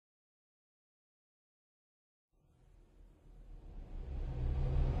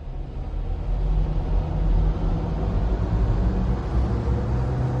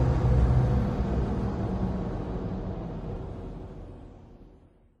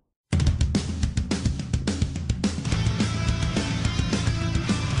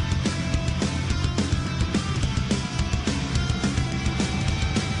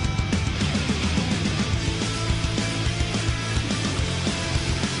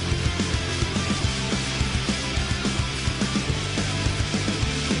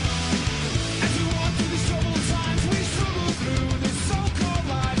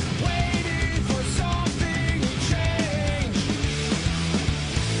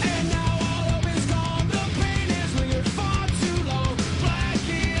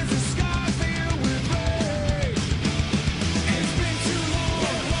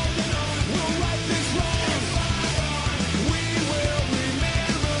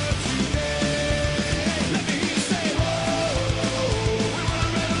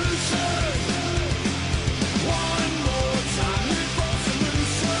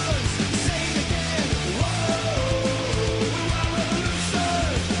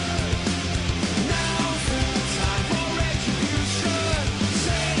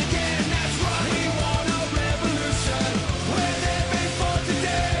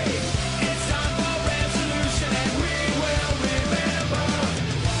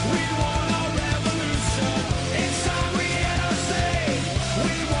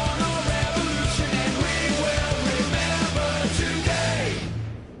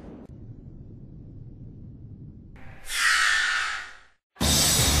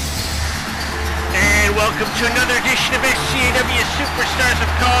welcome to another edition of SCAW Superstars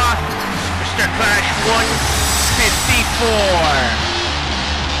of SCAW, Superstar Clash 154.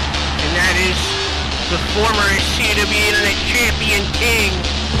 And that is the former SCAW Internet Champion King,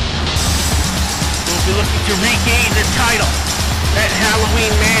 who will be looking to regain the title at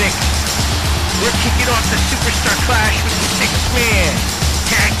Halloween Manic. We're kicking off the Superstar Clash with the 6-man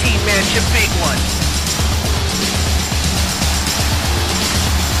tag team match, a big one.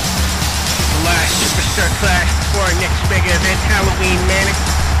 Last Superstar Clash before our next mega event, Halloween Manic,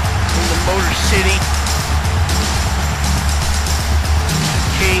 in the Motor City.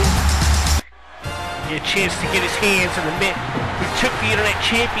 King get a chance to get his hands on the mitt. We took the Internet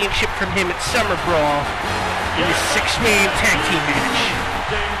Championship from him at Summer Brawl in the 6-man tag team match.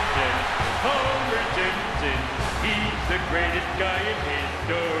 Simpson, he's the greatest guy in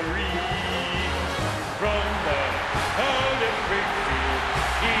history. From the heart of Springfield,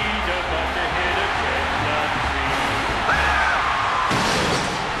 he's about to hit a chestnut tree.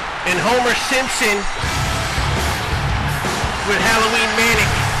 And Homer Simpson with Halloween Manic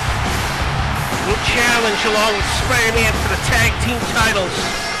will challenge along with Spider-Man for the tag team titles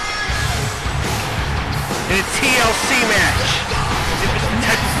in a TLC match. It was the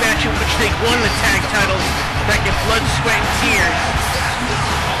type of match in which they won the tag titles back in blood, sweat, and tears.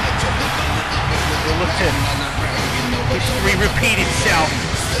 They'll look to history repeat itself.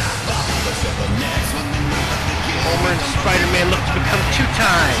 Homer and Spider-Man look to become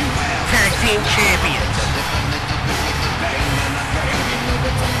two-time tag team champions.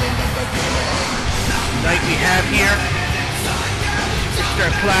 Tonight we have here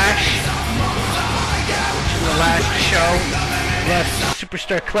Superstar Clash, which is the last show, last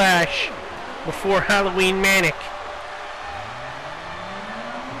Superstar Clash before Halloween Manic.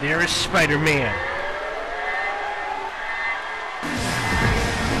 There is Spider-Man.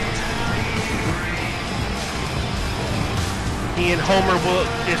 He and Homer will,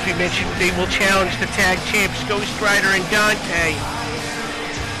 as we mentioned, they will challenge the tag champs Ghost Rider and Dante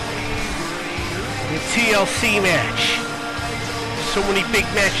in a TLC match. So many big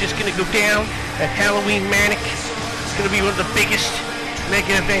matches going to go down at Halloween Manic. It's going to be one of the biggest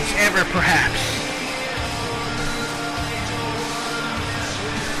mega events ever, perhaps.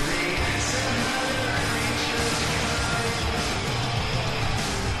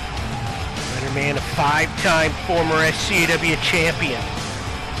 Spider-Man, a 5-time former SCAW champion.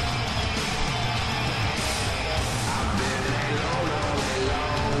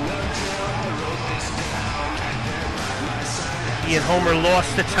 He and Homer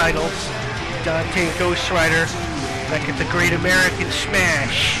lost the titles. Dante and Ghost Rider back at the Great American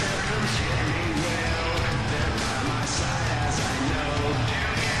Smash.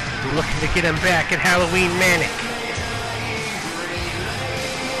 We're looking to get him back at Halloween Manic.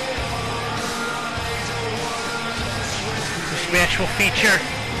 This match will feature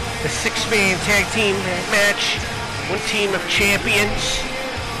the 6-man tag team match, one team of champions,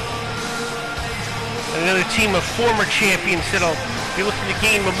 and another team of former champions that'll be looking to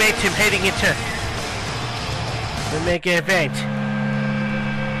gain momentum heading into the mega event.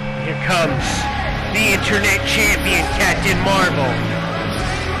 Here comes the Internet Champion, Captain Marvel.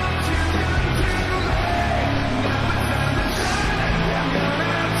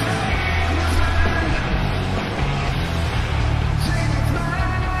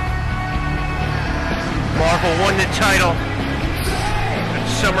 Marvel won the title at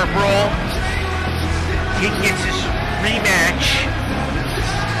Summer Brawl. He gets his rematch.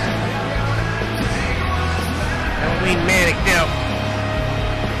 Halloween Manic now.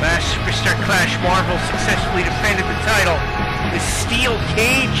 Last Superstar Clash, Marvel successfully defended the title in the steel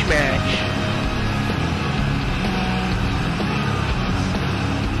cage match.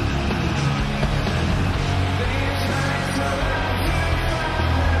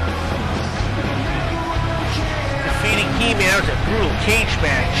 Defeating He-Man was a brutal cage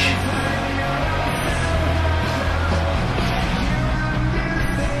match.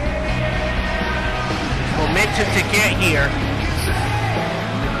 Momentum to get here.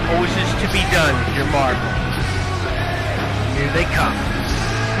 Always is to be done, your Marvel. Here they come.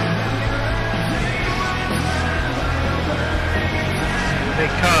 Here they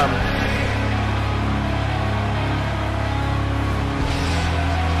come.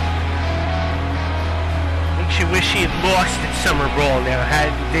 Makes you wish he had lost at Summer Brawl now,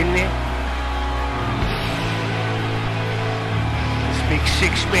 didn't it? This big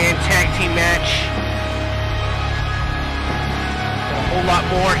 6-man tag team match. A whole lot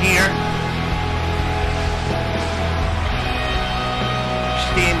more here.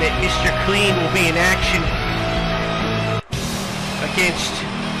 Understand that Mr. Clean will be in action against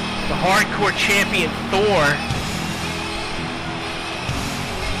the hardcore champion Thor.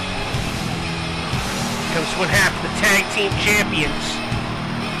 Comes one half of the tag team champions,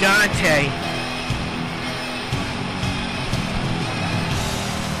 Dante.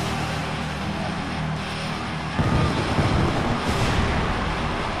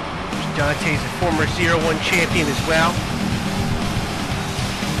 Dante's a former 0-1 champion as well.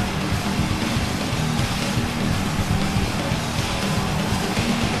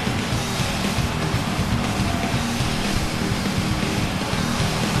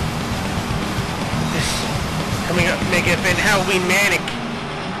 Coming up, mega event Halloween Manic.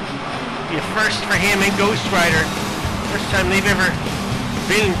 Be a first for him and Ghost Rider. First time they've ever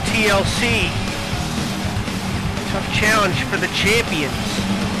been in TLC. Tough challenge for the champions.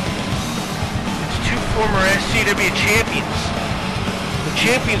 It's two former SCW champions. The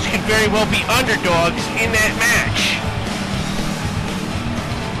champions could very well be underdogs in that match.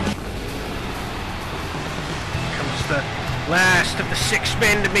 Comes the last of the 6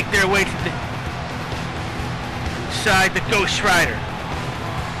 men to make their way to the side, the Ghost Rider.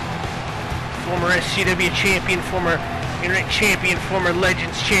 Former SCW champion, former Internet champion, former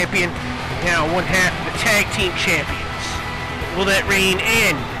Legends champion, now one half of the tag team champions. Will that reign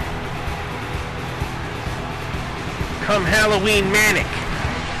end? Come Halloween Manic.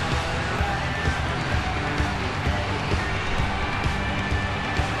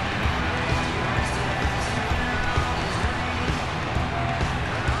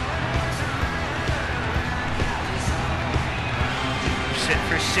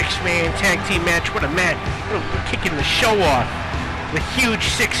 For a 6-man tag team match. What a match. We're kicking the show off. The huge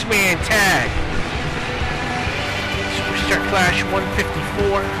 6-man tag. Superstar Clash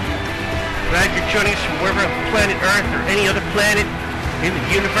 154. Glad you're joining us from wherever on planet Earth or any other planet in the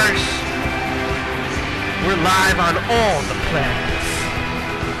universe. We're live on all the planets.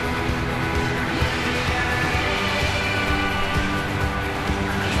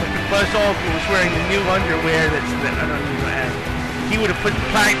 Just like if Buzz Aldrin was wearing the new underwear I don't even have. He would have put the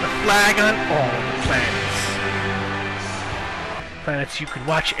flag on all the planets. Planets you could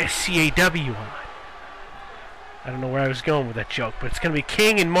watch SCAW on. I don't know where I was going with that joke, but it's going to be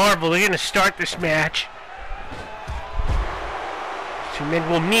King and Marvel. They're going to start this match. Two men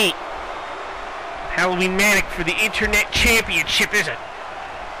will meet. Halloween Manic for the Internet Championship. There's a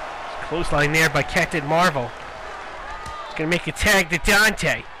clothesline there by Captain Marvel. He's going to make a tag to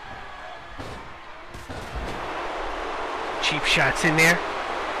Dante. Cheap shots in there.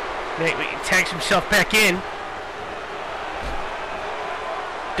 He tags himself back in.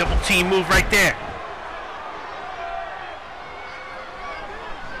 Double team move right there.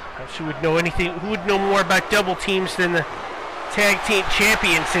 Perhaps who would know anything? Who would know more about double teams than the tag team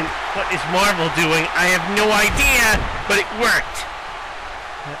champions? And what is Marvel doing? I have no idea, but it worked.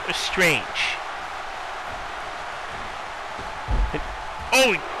 That was strange. And,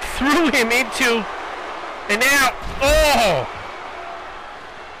 he threw him into. And now,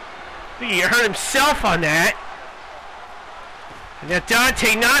 he hurt himself on that. And now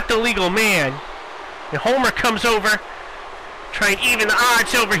Dante, not the legal man. And Homer comes over, trying to even the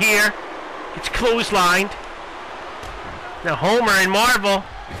odds over here. Gets clotheslined. Now Homer and Marvel,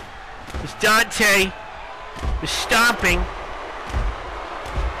 as Dante is stomping.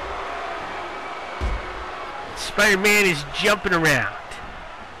 Spider-Man is jumping around.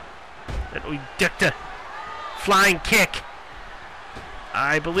 And we ducked a flying kick.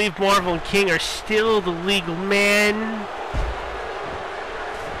 I believe Marvel and King are still the legal men.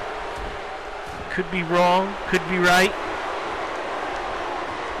 Could be wrong, could be right.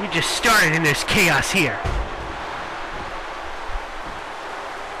 We just started and there's chaos here.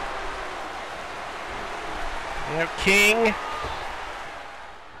 Yep, King.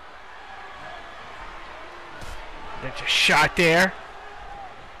 There's a shot there.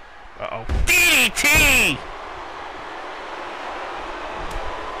 Uh-oh. DDT!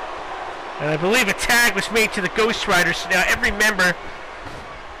 And I believe a tag was made to the Ghost Rider, so now every member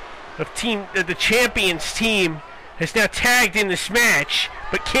of the Champions team has now tagged in this match,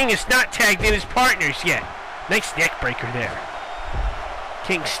 but King has not tagged in his partners yet. Nice neck breaker there.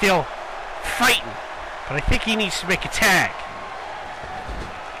 King still fighting, but I think he needs to make a tag.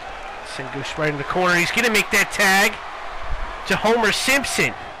 Send Ghost Rider in the corner. He's going to make that tag to Homer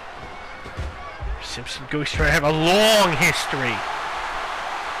Simpson. Simpson Ghost Rider have a long history.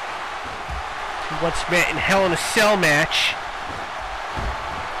 He once met in Hell in a Cell match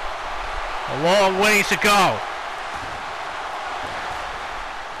a long ways ago.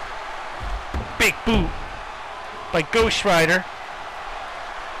 Big boot by Ghost Rider.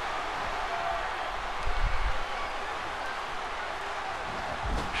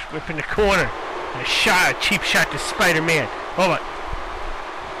 Whip in the corner. And a cheap shot to Spider-Man. Hold on.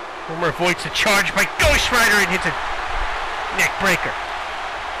 Homer avoids the charge by Ghost Rider and hits a neck breaker.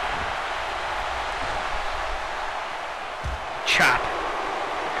 Chop.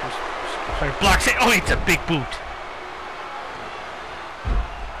 Spider blocks it. Oh, it's a big boot.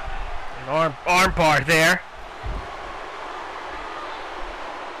 An arm bar there.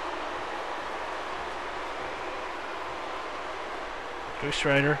 Ghost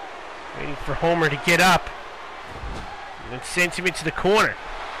Rider waiting for Homer to get up. And then sends him into the corner.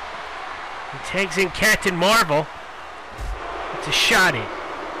 He tags in Captain Marvel. It's a shot in.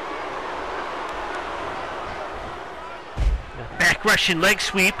 A back Russian leg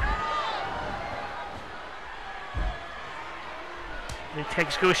sweep. And he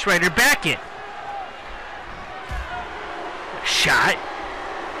tags Ghost Rider back in. A shot.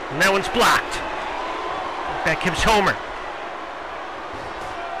 And that one's blocked. Back comes Homer.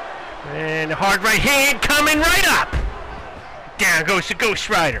 And a hard right hand coming right up. Down goes the Ghost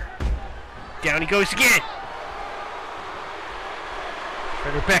Rider. Down he goes again.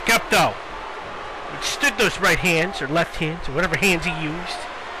 Rider back up though. He stood those right hands, or left hands, or whatever hands he used.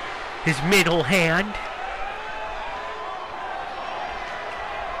 His middle hand.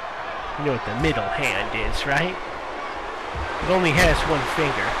 You know what the middle hand is, right? It only has one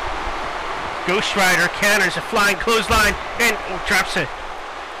finger. Ghost Rider counters a flying clothesline and drops it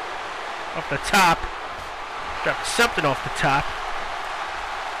off the top. Dropped something off the top.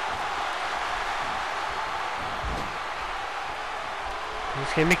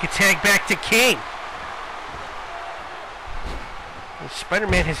 He's going to make a tag back to King. And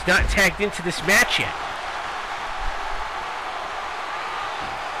Spider-Man has not tagged into this match yet.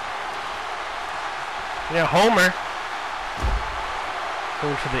 Now Homer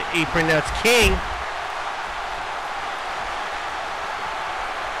going to the apron. Now it's King.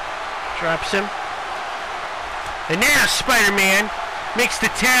 Drops him. And now Spider-Man makes the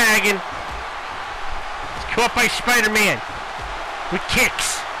tag and is caught by Spider-Man with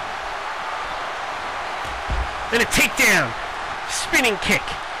kicks. Then a takedown. Spinning kick.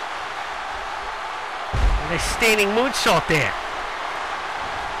 And a standing moonsault there.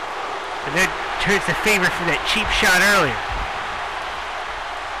 And that turns the favor from that cheap shot earlier.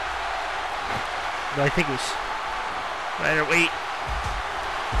 But I think it was Rider wait.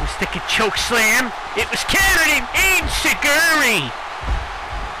 Stick a choke slam. It was countered in Enzuigiri.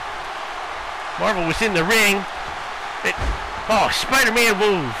 Marvel was in the ring. Spider-Man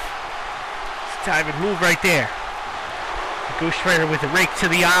move. It's a dive and move right there. The Ghost Rider with a rake to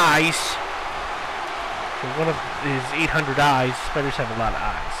the eyes. So one of his 800 eyes. Spiders have a lot of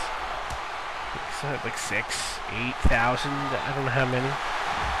eyes. Like 6, 8,000. I don't know how many.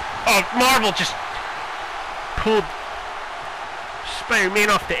 Oh, Marvel just pulled Spider-Man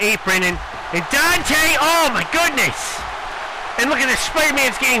off the apron and Dante, oh my goodness! And look at this,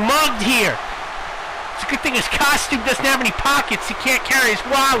 Spider-Man's getting mugged here. It's a good thing his costume doesn't have any pockets, he can't carry his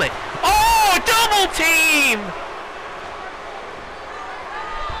wallet. Oh, double team!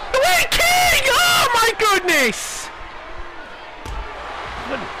 The Red King! Oh my goodness!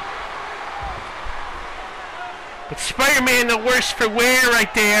 But Spider-Man the worse for wear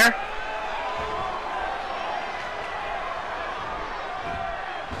right there.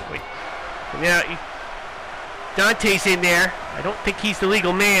 Now, Dante's in there. I don't think he's the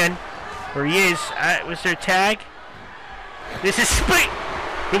legal man. Or he is. Was there a tag? This is split.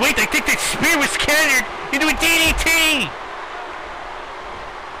 But wait, I think that spear was countered into a DDT.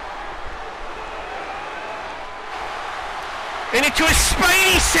 And into a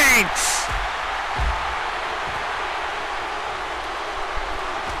Spidey sense.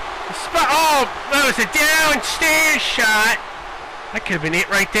 Oh, that was a downstairs shot. That could have been it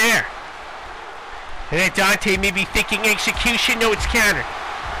right there. And then Dante may be thinking execution. No, it's countered.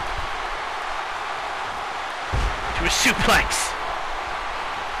 To a suplex.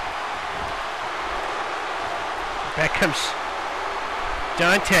 Back comes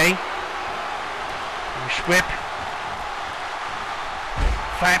Dante. Irish whip.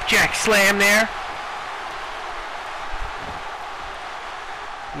 Flapjack slam there.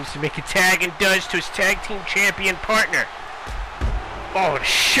 Needs to make a tag and does to his tag team champion partner. Oh, a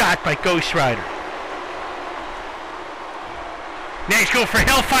shot by Ghost Rider. Now he's going for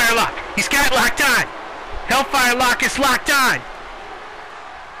Hellfire Lock. He's got it locked on. Hellfire Lock is locked on.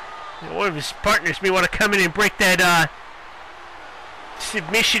 One of his partners may want to come in and break that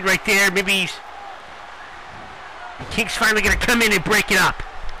submission right there. Maybe King's finally going to come in and break it up.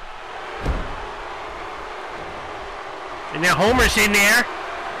 And now Homer's in there.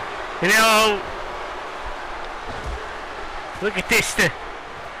 And now, look at this.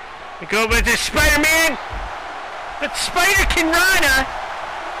 We go with this Spider-Man. But Spider can run, huh?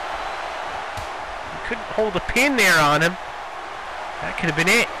 He couldn't hold a pin there on him. That could have been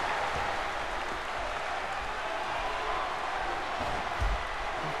it.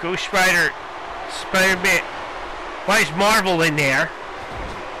 Ghost Rider, Spider-Man. Why is Marvel in there?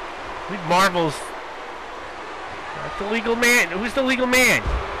 I think Marvel's not the legal man. Who's the legal man? I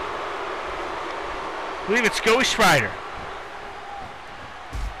believe it's Ghost Rider.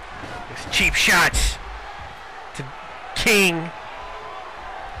 It's cheap shots to King.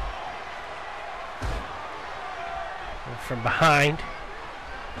 From behind.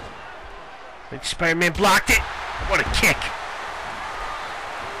 But Spider-Man blocked it. What a kick.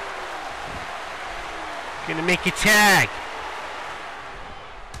 Gonna make a tag.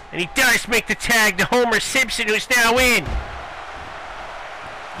 And he does make the tag to Homer Simpson, who's now in.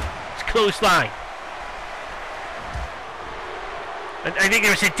 It's clothesline. And I think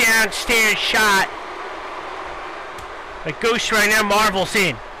there was a downstairs shot. Like Ghost right now, Marvel's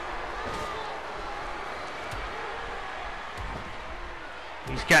in.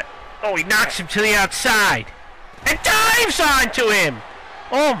 He's got... Oh, he knocks him to the outside. And dives onto him.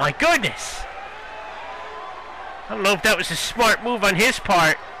 Oh my goodness. I don't know if that was a smart move on his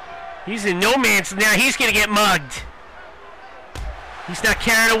part. He's in no man's now. He's going to get mugged. He's not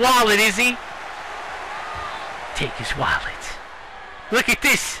carrying a wallet, is he? Take his wallet. Look at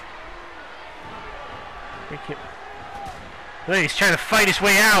this. Look, he's trying to fight his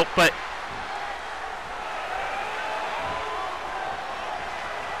way out, but...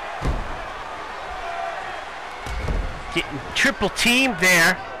 Getting triple teamed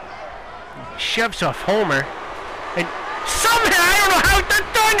there. Shoves off Homer. And somehow, I don't know how the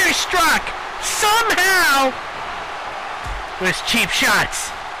thunder struck. Somehow. With his cheap shots.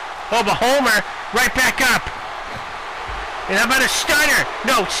 Oh, but Homer right back up. And how about a stunner?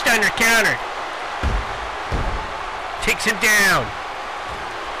 No, stunner counter. Takes him down.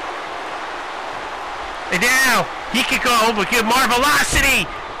 And now, he could go, but give Marvelocity.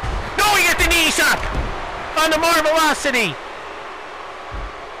 No, he got the knees up. On the Marvelocity.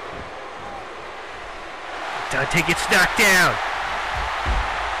 Dante gets knocked down.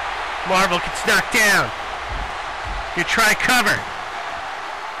 Marvel gets knocked down. You try cover.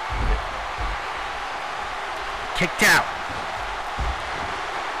 Kicked out.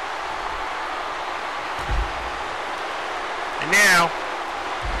 And now,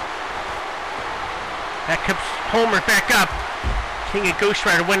 that comes Homer back up. King and Ghost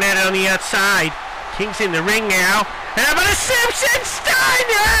Rider went at it on the outside. King's in the ring now. And how about a Simpson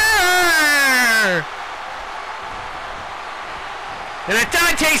Steiner? And a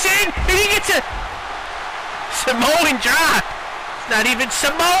Dante's in, and he gets a Samoan drop. It's not even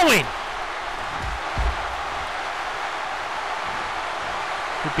Samoan.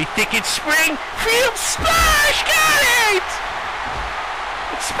 Could be thick in spring. Field splash, got it!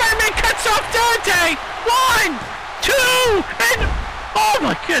 And Spider-Man cuts off Dante. 1, 2, and oh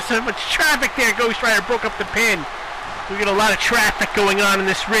my goodness, so much traffic there. Ghost Rider broke up the pin. We got a lot of traffic going on in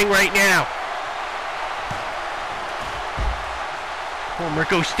this ring right now. Homer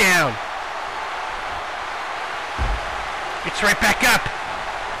goes down. Gets right back up.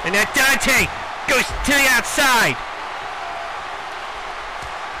 And that Dante goes to the outside.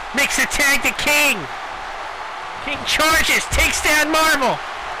 Makes a tag to King. King charges, takes down Marvel.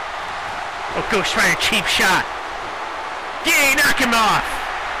 Oh, Ghost Rider, cheap shot. Yeah, knock him off.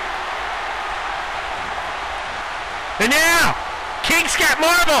 And now, King's got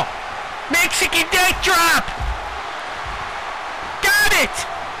Marvel. Mexican death drop. Got it!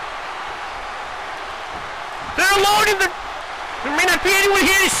 They're alone in the... There may not be anyone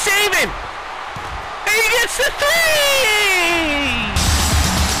here to save him! And he gets the 3!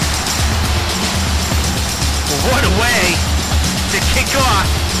 Well, what a way to kick off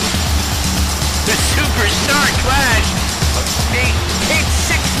the Superstar Clash of a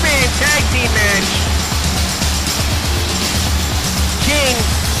 6-man tag team match. King,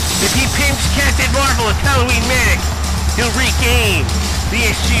 if he pins Captain Marvel at Halloween Manic, he'll regain the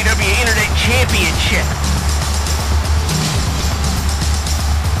SCW Internet Championship.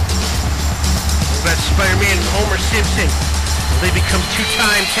 What about Spider-Man and Homer Simpson? Will they become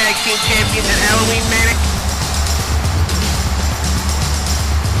 2-time tag team champions at Halloween Manic?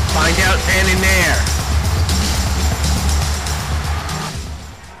 Find out then and there.